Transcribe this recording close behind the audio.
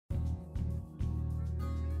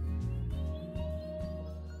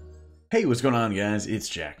Hey, what's going on, guys? It's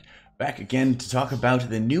Jack. Back again to talk about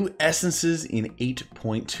the new essences in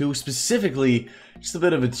 8.2, specifically just a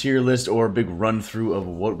bit of a tier list or a big run through of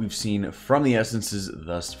what we've seen from the essences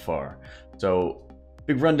thus far. So,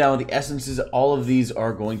 big rundown of the essences. All of these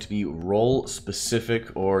are going to be role specific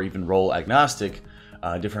or even role agnostic.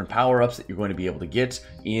 Different power-ups that you're going to be able to get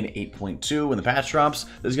in 8.2 when the patch drops.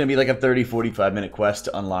 There's going to be like a 30-45 minute quest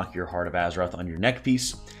to unlock your Heart of Azeroth on your neck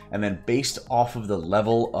piece. And then based off of the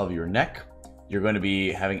level of your neck, you're going to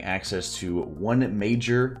be having access to one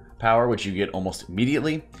major power, which you get almost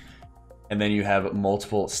immediately. And then you have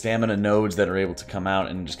multiple stamina nodes that are able to come out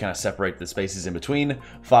and just kind of separate the spaces in between,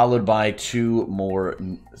 followed by two more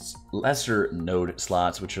lesser node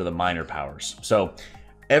slots, which are the minor powers. So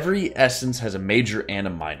every essence has a major and a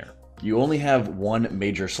minor. You only have one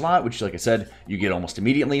major slot, which, like I said, you get almost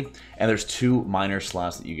immediately, and there's two minor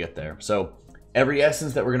slots that you get there. So every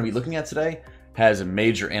essence that we're going to be looking at today has a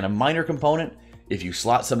major and a minor component. If you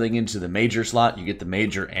slot something into the major slot, you get the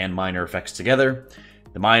major and minor effects together.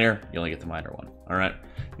 The minor, you only get the minor one. All right.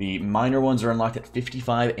 The minor ones are unlocked at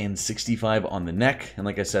 55 and 65 on the neck. And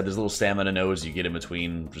like I said, there's little stamina nodes you get in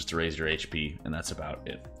between just to raise your HP, and that's about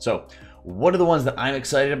it. So what are the ones that I'm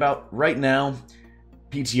excited about right now?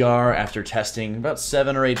 PTR, after testing about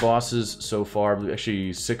 7 or 8 bosses so far,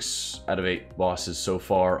 actually 6 out of 8 bosses so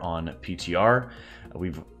far on PTR.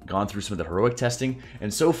 We've gone through some of the heroic testing,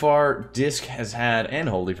 and so far Disc has had, and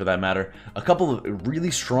Holy for that matter, a couple of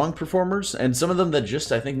really strong performers, and some of them that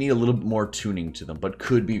just, I think, need a little bit more tuning to them, but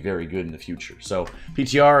could be very good in the future. So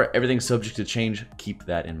PTR, everything's subject to change, keep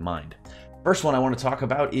that in mind. First one I want to talk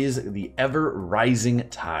about is the Ever Rising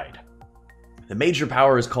Tide. The major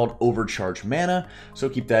power is called Overcharge Mana, so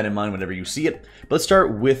keep that in mind whenever you see it. But let's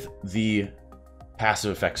start with the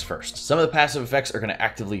passive effects first. Some of the passive effects are going to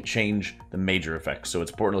actively change the major effects, so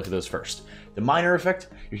it's important to look at those first. The minor effect,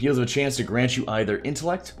 your heals have a chance to grant you either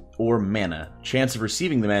intellect or mana. Chance of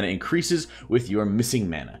receiving the mana increases with your missing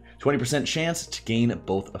mana. 20% chance to gain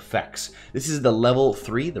both effects. This is the level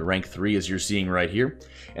 3, the rank 3 as you're seeing right here.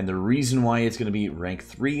 And the reason why it's going to be rank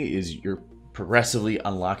 3 is you're progressively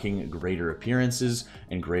unlocking greater appearances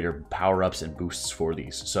and greater power-ups and boosts for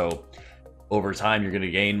these. So over time, you're going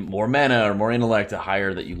to gain more mana or more intellect the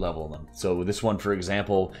higher that you level them. So this one, for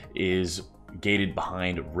example, is gated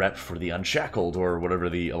behind rep for the Unshackled, or whatever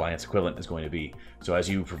the Alliance equivalent is going to be. So as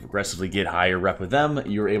you progressively get higher rep with them,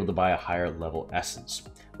 you're able to buy a higher level essence.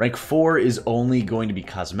 Rank 4 is only going to be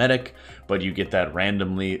cosmetic, but you get that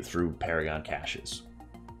randomly through Paragon caches.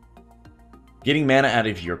 Getting mana out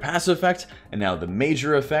of your passive effect, and now the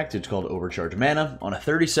major effect, it's called Overcharge Mana. On a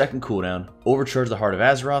 30-second cooldown, overcharge the Heart of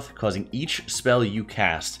Azeroth, causing each spell you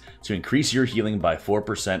cast to increase your healing by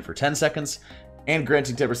 4% for 10 seconds, and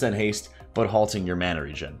granting 10% haste, but halting your mana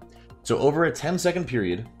regen. So over a 10-second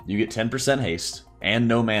period, you get 10% haste, and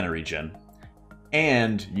no mana regen,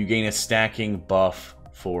 and you gain a stacking buff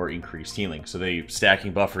for increased healing. So the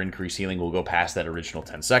stacking buff for increased healing will go past that original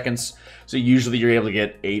 10 seconds. So usually you're able to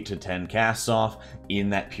get 8 to 10 casts off in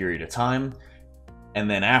that period of time. And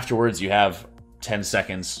then afterwards you have 10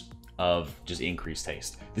 seconds of just increased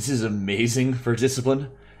haste. This is amazing for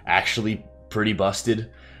discipline. Actually pretty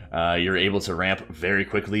busted. You're able to ramp very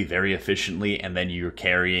quickly, very efficiently, and then you're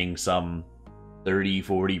carrying some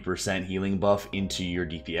 30-40% healing buff into your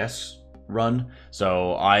DPS run.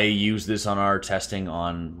 So I use this on our testing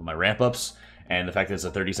on my ramp ups, and the fact that it's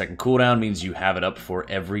a 30-second cooldown means you have it up for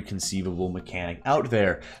every conceivable mechanic out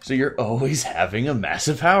there, so you're always having a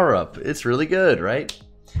massive power up. It's really good, right?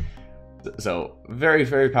 So very,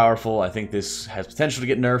 very powerful. I think this has potential to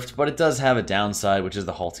get nerfed, but it does have a downside, which is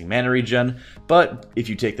the halting mana regen. But if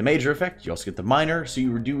you take the major effect, you also get the minor, so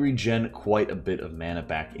you do regen quite a bit of mana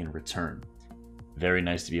back in return. Very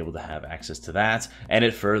nice to be able to have access to that, and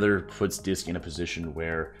it further puts Disc in a position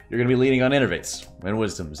where you're going to be leaning on Innervates and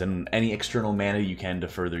Wisdoms and any external mana you can to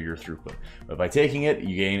further your throughput. But by taking it,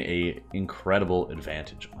 you gain an incredible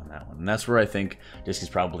advantage on that one, and that's where I think Disc is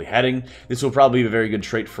probably heading. This will probably be a very good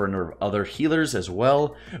trait for a number of other healers as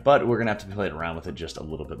well, but we're going to have to play around with it just a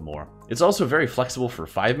little bit more. It's also very flexible for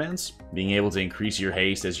 5-mans, being able to increase your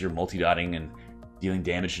haste as you're multi-dotting and dealing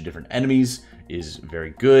damage to different enemies is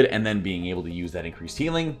very good, and then being able to use that increased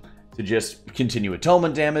healing to just continue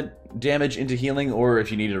atonement damage into healing, or if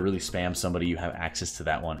you need to really spam somebody, you have access to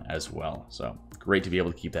that one as well. So great to be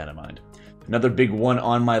able to keep that in mind. Another big one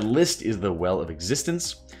on my list is the Well of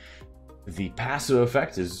Existence. The passive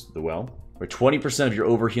effect is the Well, where 20% of your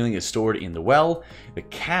overhealing is stored in the Well. The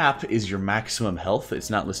cap is your maximum health. It's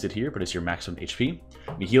not listed here, but it's your maximum HP.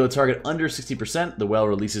 When you heal a target under 60%, the well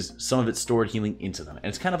releases some of its stored healing into them. And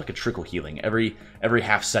it's kind of like a trickle healing. Every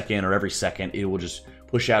half second or every second, it will just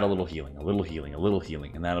push out a little healing, a little healing, a little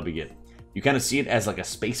healing, and that'll be it. You kind of see it as like a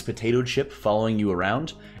space potato chip following you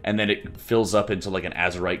around, and then it fills up into like an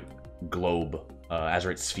Azerite globe,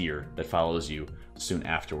 Azerite sphere that follows you soon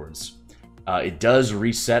afterwards. It does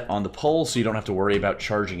reset on the pole, so you don't have to worry about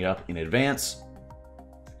charging it up in advance.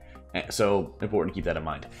 So, important to keep that in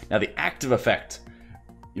mind. Now, the active effect,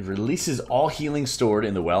 it releases all healing stored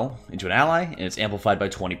in the well into an ally, and it's amplified by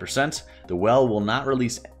 20%. The well will not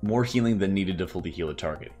release more healing than needed to fully heal a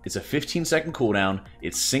target. It's a 15-second cooldown,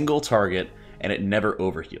 it's single target, and it never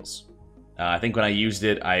overheals. I think when I used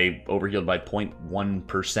it, I overhealed by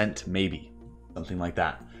 0.1%, maybe. Something like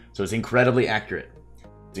that. So it's incredibly accurate.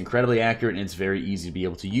 It's incredibly accurate, and it's very easy to be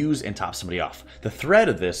able to use and top somebody off. The threat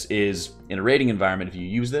of this is, in a raiding environment, if you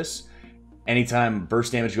use this, anytime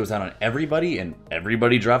burst damage goes down on everybody and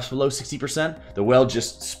everybody drops below 60%, the well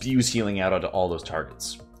just spews healing out onto all those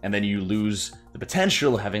targets. And then you lose the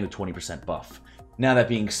potential of having the 20% buff. Now, that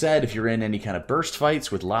being said, if you're in any kind of burst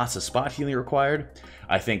fights with lots of spot healing required,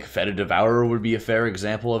 I think Fetid Devourer would be a fair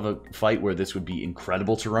example of a fight where this would be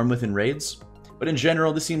incredible to run with in raids. But in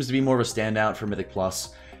general, this seems to be more of a standout for Mythic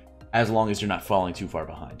Plus, as long as you're not falling too far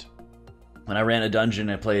behind. When I ran a dungeon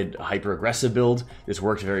and played a hyper-aggressive build, this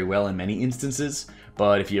worked very well in many instances,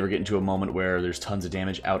 but if you ever get into a moment where there's tons of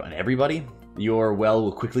damage out on everybody, your well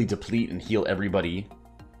will quickly deplete and heal everybody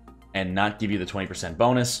and not give you the 20%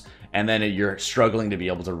 bonus, and then you're struggling to be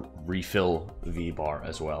able to refill the bar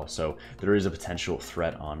as well. So there is a potential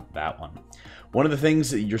threat on that one. One of the things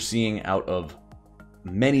that you're seeing out of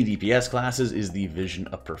many DPS classes is the Vision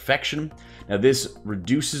of Perfection. Now, this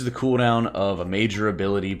reduces the cooldown of a major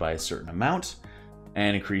ability by a certain amount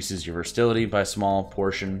and increases your versatility by a small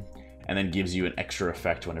portion, and then gives you an extra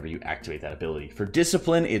effect whenever you activate that ability. For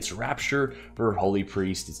Discipline, it's Rapture. For Holy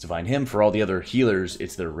Priest, it's Divine Hymn. For all the other healers,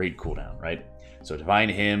 it's their raid cooldown, right? So Divine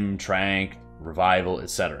Hymn, Trank, Revival,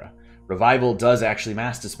 etc. Revival does actually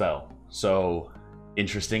mass dispel, so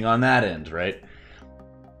interesting on that end, right?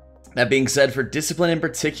 That being said, for Discipline in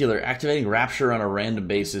particular, activating Rapture on a random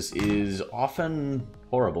basis is often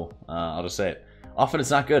horrible. I'll just say it. Often it's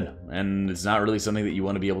not good, and it's not really something that you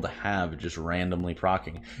want to be able to have just randomly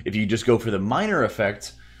proccing. If you just go for the minor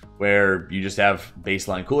effect, where you just have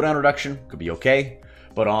baseline cooldown reduction, could be okay,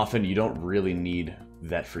 but often you don't really need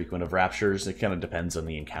that frequent of Raptures. It kind of depends on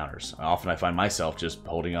the encounters. Often I find myself just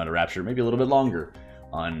holding on to Rapture maybe a little bit longer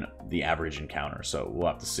on the average encounter, so we'll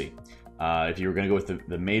have to see. If you were going to go with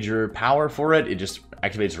the major power for it, it just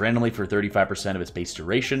activates randomly for 35% of its base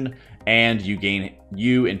duration, and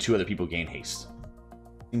you and 2 other people gain haste.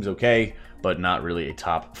 Seems okay, but not really a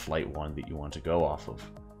top flight one that you want to go off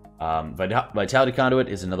of. Vitality Conduit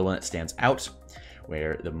is another one that stands out,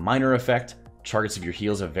 where the minor effect, targets of your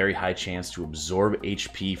heals have a very high chance to absorb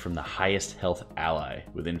HP from the highest health ally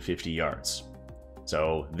within 50 yards.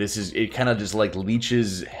 So it kind of just like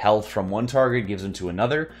leeches health from one target, gives them to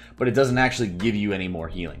another, but it doesn't actually give you any more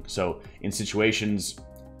healing. So in situations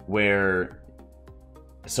where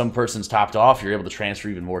some person's topped off, you're able to transfer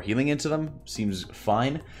even more healing into them, seems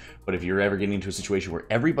fine. But if you're ever getting into a situation where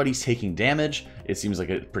everybody's taking damage, it seems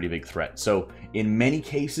like a pretty big threat. So in many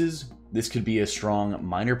cases, this could be a strong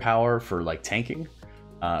minor power for like tanking,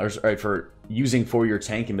 or for using for your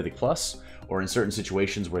tank in Mythic Plus, or in certain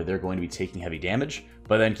situations where they're going to be taking heavy damage.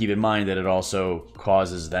 But then keep in mind that it also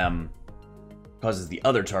causes the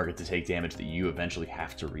other target to take damage that you eventually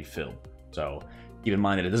have to refill. So keep in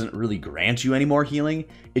mind that it doesn't really grant you any more healing,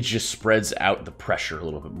 it just spreads out the pressure a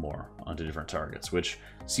little bit more onto different targets, which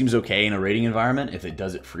seems okay in a raiding environment if it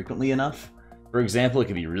does it frequently enough. For example, it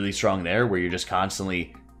could be really strong there where you're just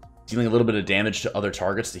constantly dealing a little bit of damage to other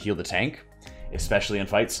targets to heal the tank. Especially in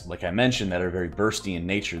fights, like I mentioned, that are very bursty in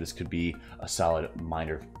nature, this could be a solid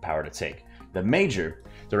minor power to take. The major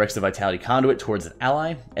directs the Vitality Conduit towards an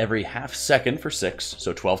ally every half second for 6,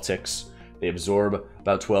 so 12 ticks. They absorb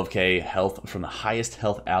about 12k health from the highest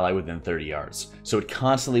health ally within 30 yards. So it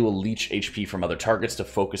constantly will leech HP from other targets to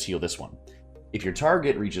focus heal this one. If your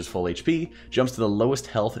target reaches full HP, jumps to the lowest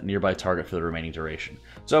health nearby target for the remaining duration.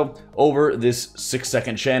 So over this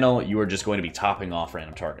 6-second channel, you are just going to be topping off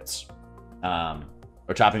random targets.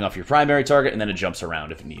 Or topping off your primary target, and then it jumps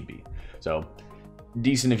around if need be. So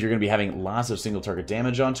decent if you're going to be having lots of single target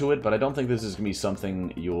damage onto it, but I don't think this is going to be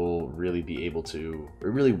something you'll really be able to, or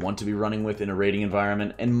really want to be running with in a raiding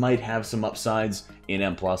environment, and might have some upsides in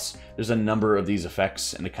M+. There's a number of these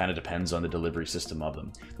effects, and it kind of depends on the delivery system of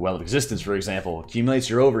them. The Well of Existence, for example, accumulates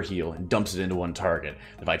your overheal and dumps it into one target.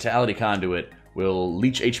 The Vitality Conduit will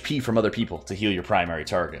leech HP from other people to heal your primary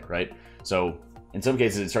target, right? So in some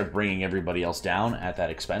cases, it starts bringing everybody else down at that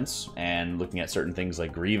expense. And looking at certain things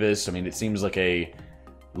like Grievous, I mean, it seems like a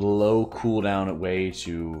low cooldown way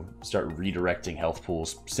to start redirecting health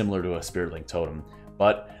pools, similar to a Spirit Link Totem.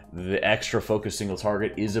 But the extra focus single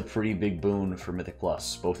target is a pretty big boon for Mythic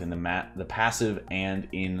Plus, both in the passive and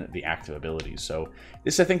in the active abilities. So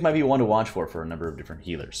this, I think, might be one to watch for a number of different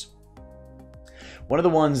healers. One of the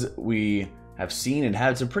ones we have seen and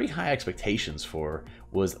had some pretty high expectations for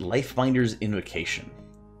was Lifebinder's Invocation.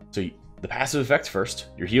 So the passive effect first,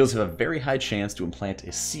 your heals have a very high chance to implant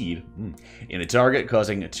a seed in a target,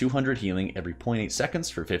 causing 200 healing every 0.8 seconds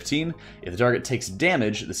for 15. If the target takes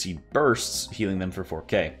damage, the seed bursts, healing them for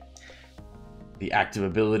 4k. The active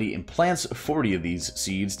ability implants 40 of these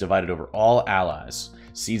seeds divided over all allies.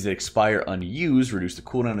 Seeds that expire unused reduce the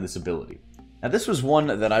cooldown of this ability. Now this was one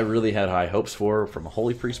that I really had high hopes for from a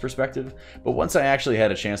Holy Priest perspective, but once I actually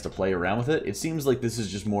had a chance to play around with it, it seems like this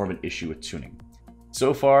is just more of an issue with tuning.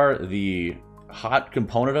 So far, the hot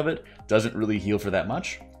component of it doesn't really heal for that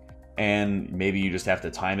much, and maybe you just have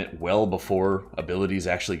to time it well before abilities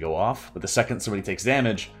actually go off, but the second somebody takes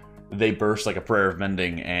damage, they burst like a prayer of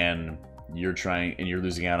mending, and you're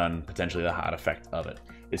losing out on potentially the hot effect of it.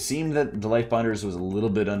 It seemed that the Lifebinders was a little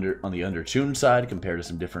bit on the undertuned side compared to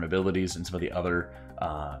some different abilities and some of the other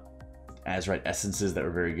Azeroth Essences that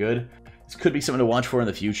were very good. This could be something to watch for in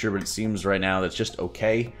the future, but it seems right now that's just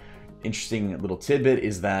okay. Interesting little tidbit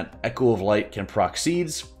is that Echo of Light can proc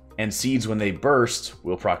seeds, and seeds when they burst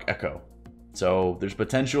will proc Echo. So there's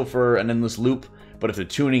potential for an endless loop, but if the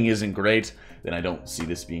tuning isn't great, then I don't see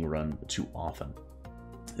this being run too often.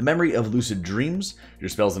 The Memory of Lucid Dreams, your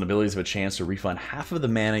spells and abilities have a chance to refund half of the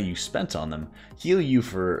mana you spent on them, heal you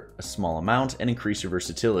for a small amount, and increase your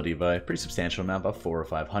versatility by a pretty substantial amount, about 400 or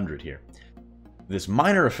 500 here. This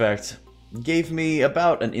minor effect gave me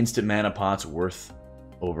about an instant mana pot's worth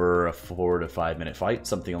over a 4 to 5 minute fight,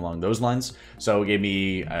 something along those lines. So it gave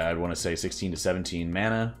me, I'd want to say 16 to 17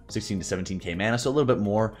 mana, 16 to 17k mana, so a little bit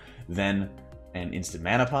more than an instant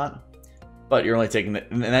mana pot. But you're only taking that,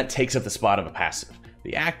 and that takes up the spot of a passive.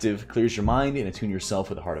 The active clears your mind and attune yourself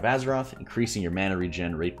with the Heart of Azeroth, increasing your mana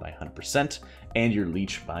regen rate by 100% and your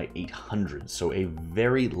leech by 800. So a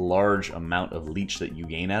very large amount of leech that you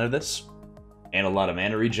gain out of this, and a lot of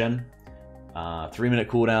mana regen. 3-minute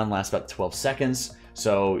cooldown lasts about 12 seconds,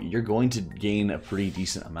 so you're going to gain a pretty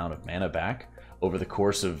decent amount of mana back over the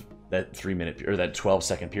course of that 3-minute or that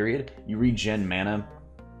 12-second period. You regen mana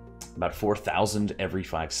about 4,000 every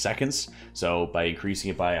 5 seconds. So by increasing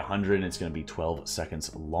it by 100, it's going to be 12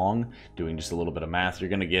 seconds long. Doing just a little bit of math, you're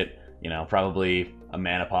going to get, probably a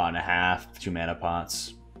mana pot and a half, 2 mana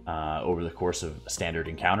pots over the course of a standard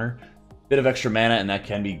encounter. Bit of extra mana, and that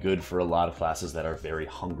can be good for a lot of classes that are very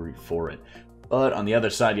hungry for it. But on the other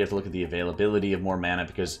side, you have to look at the availability of more mana,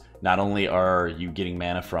 because not only are you getting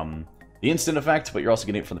mana from the instant effect, but you're also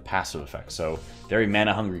getting it from the passive effect. So very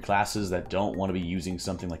mana hungry classes that don't want to be using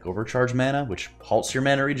something like overcharge mana, which halts your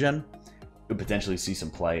mana regen, could potentially see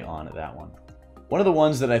some play on that one. One of the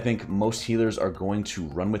ones that I think most healers are going to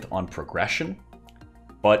run with on progression,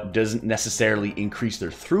 but doesn't necessarily increase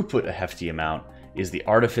their throughput a hefty amount, is the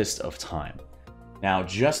Artifice of Time. Now,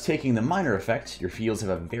 just taking the minor effect, your fields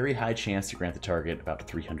have a very high chance to grant the target about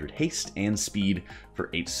 300 haste and speed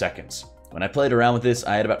for 8 seconds. When I played around with this,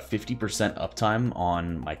 I had about 50% uptime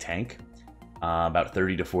on my tank, about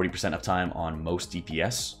 30 to 40% uptime on most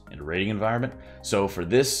DPS in a raiding environment. So for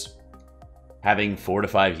this, having 4 to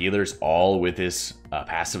 5 healers all with this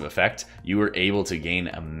passive effect, you were able to gain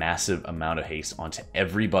a massive amount of haste onto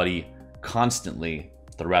everybody constantly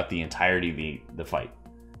throughout the entirety of the fight.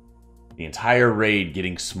 The entire raid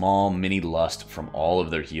getting small mini lust from all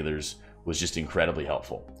of their healers was just incredibly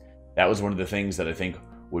helpful. That was one of the things that I think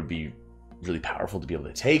would be really powerful to be able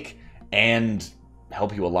to take and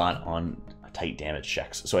help you a lot on tight damage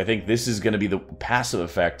checks. So I think this is going to be the passive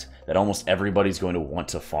effect that almost everybody's going to want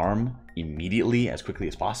to farm immediately as quickly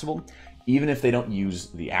as possible, even if they don't use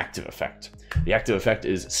the active effect. The active effect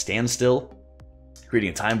is Standstill, creating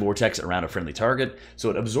a time vortex around a friendly target, so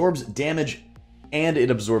it absorbs damage and it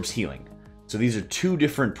absorbs healing. So these are two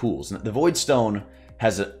different pools. The Void Stone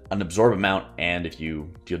has an absorb amount, and if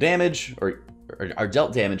you deal damage or are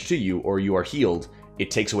dealt damage to you, or you are healed, it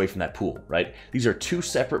takes away from that pool, right? These are two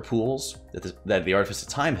separate pools that the Artifice of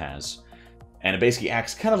Time has, and it basically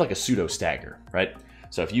acts kind of like a pseudo stagger, right?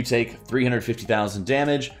 So if you take 350,000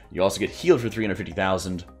 damage, you also get healed for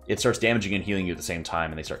 350,000, it starts damaging and healing you at the same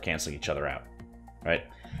time, and they start canceling each other out, right?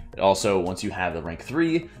 Also, once you have the rank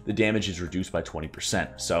 3, the damage is reduced by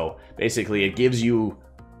 20%. So basically, it gives you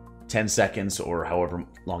 10 seconds or however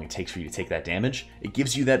long it takes for you to take that damage. It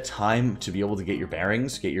gives you that time to be able to get your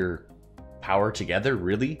bearings, get your power together,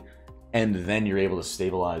 really, and then you're able to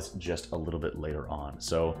stabilize just a little bit later on.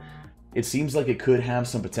 So it seems like it could have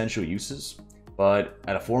some potential uses, but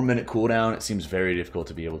at a 4-minute cooldown, it seems very difficult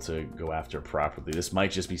to be able to go after properly. This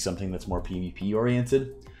might just be something that's more PvP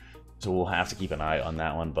oriented, so we'll have to keep an eye on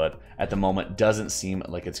that one, but at the moment, doesn't seem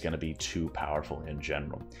like it's going to be too powerful in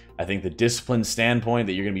general. I think the discipline standpoint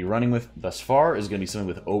that you're going to be running with thus far is going to be something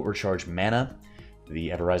with Overcharged Mana,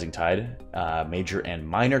 the Ever-Rising Tide, Major and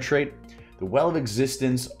Minor trait, the Well of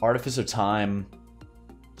Existence, Artifice of Time,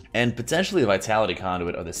 and potentially the Vitality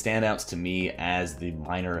Conduit are the standouts to me as the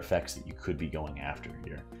minor effects that you could be going after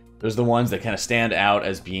here. Those are the ones that kind of stand out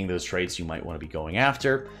as being those traits you might want to be going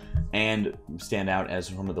after, and stand out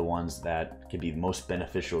as one of the ones that can be most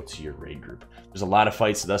beneficial to your raid group. There's a lot of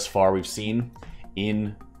fights thus far we've seen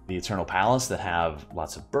in the Eternal Palace that have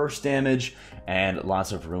lots of burst damage and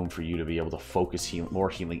lots of room for you to be able to focus more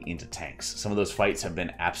healing into tanks. Some of those fights have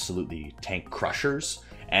been absolutely tank crushers,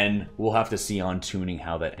 and we'll have to see on tuning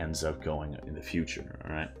how that ends up going in the future,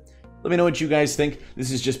 all right? Let me know what you guys think. This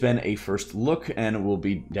has just been a first look, and we'll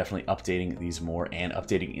be definitely updating these more and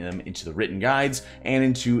updating them into the written guides and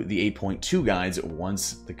into the 8.2 guides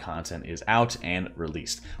once the content is out and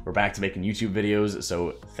released. We're back to making YouTube videos,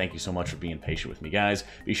 so thank you so much for being patient with me, guys.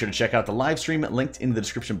 Be sure to check out the live stream linked in the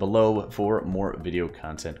description below for more video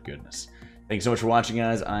content goodness. Thank you so much for watching,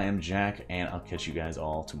 guys. I am Jack, and I'll catch you guys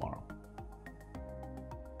all tomorrow.